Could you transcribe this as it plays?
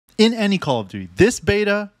in any Call of Duty, this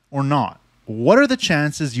beta or not, what are the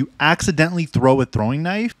chances you accidentally throw a throwing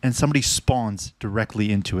knife and somebody spawns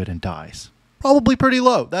directly into it and dies? Probably pretty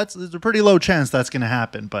low. There's a pretty low chance that's going to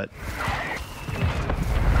happen, but...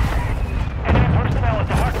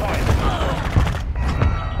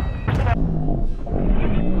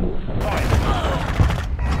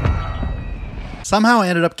 Somehow I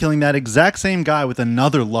ended up killing that exact same guy with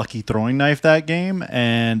another lucky throwing knife that game,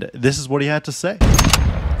 and this is what he had to say.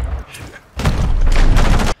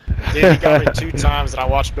 Dude, he got me 2 times, and I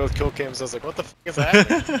watched both kill cams. I was like, what the f is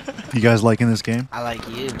that? You guys liking this game? I like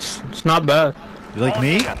you. It's not bad. You like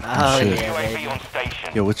me? Oh, Shit. yeah, baby.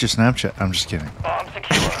 Yo, what's your Snapchat? I'm just kidding.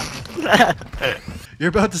 You're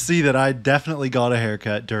about to see that I definitely got a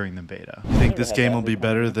haircut during the beta. You think this game will be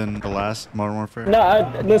better than the last Modern Warfare?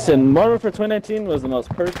 No, listen, Modern Warfare 2019 was the most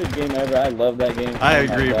perfect game ever. I love that game. I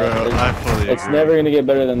agree, bro. I fully agree. It's never going to get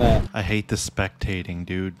better than that. I hate the spectating,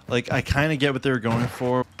 dude. Like, I kind of get what they were going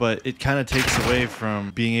for, but it kind of takes away from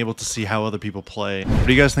being able to see how other people play. What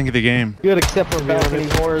do you guys think of the game? Good, except for balcony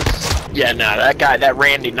wars. Yeah, no, that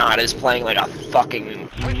Randy Knott is playing like a fucking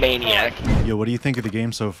maniac. Yo, what do you think of the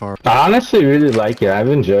game so far? I honestly really like it. I've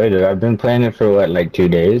enjoyed it. I've been playing it for, what, like 2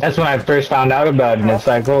 days? That's when I first found out about it, and it's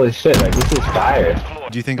like, holy shit, like, this is fire.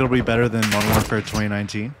 Do you think it'll be better than Modern Warfare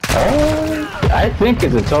 2019? I think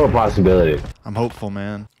it's a total possibility. I'm hopeful,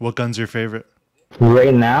 man. What gun's your favorite?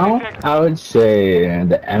 Right now, I would say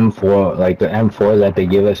the M4, like the M4 that they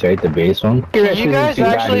give us, right, the base one. Can you guys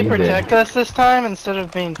actually protect us this time instead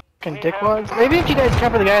of being fucking dickwads? Maybe if you guys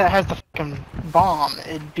cover the guy that has the fucking bomb,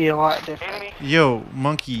 it'd be a lot different. Yo,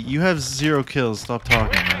 Monkey, you have 0 kills. Stop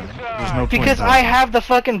talking, man. There's no point. Because I have the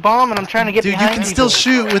fucking bomb and I'm trying to get behind you can still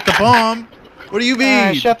shoot with the bomb. What do you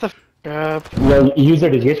mean? Shut the f up. Well, user,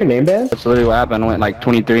 did you get your name banned? That's literally what happened. I went like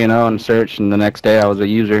 23-0 in search, and the next day I was a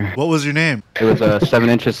user. What was your name? It was 7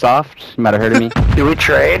 inches soft. You might have heard of me. Do we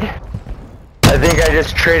trade? I think I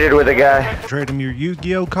just traded with a guy. Trade him your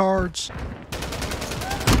Yu-Gi-Oh cards.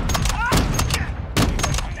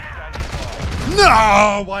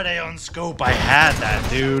 No! Why'd I unscope? I had that,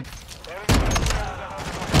 dude.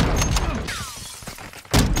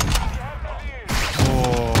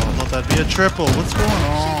 Oh, I thought that'd be a triple. What's going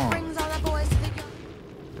on?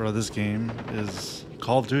 Bro, this game is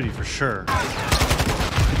Call of Duty for sure.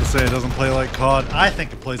 People say it doesn't play like COD. I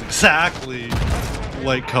think it plays exactly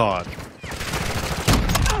like COD.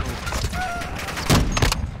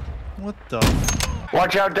 What the?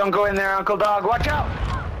 Watch out, don't go in there, Uncle Dog. Watch out!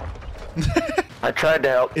 I tried to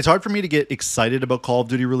help. It's hard for me to get excited about Call of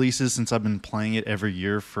Duty releases since I've been playing it every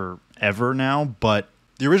year forever now, but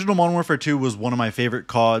the original Modern Warfare 2 was one of my favorite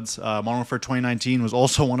CODs. Modern Warfare 2019 was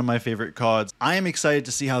also one of my favorite CODs. I am excited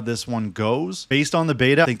to see how this one goes. Based on the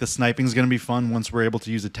beta, I think the sniping is going to be fun once we're able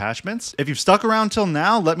to use attachments. If you've stuck around till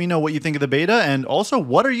now, let me know what you think of the beta, and also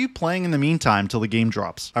what are you playing in the meantime till the game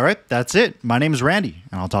drops. All right, that's it. My name is Randy,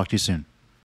 and I'll talk to you soon.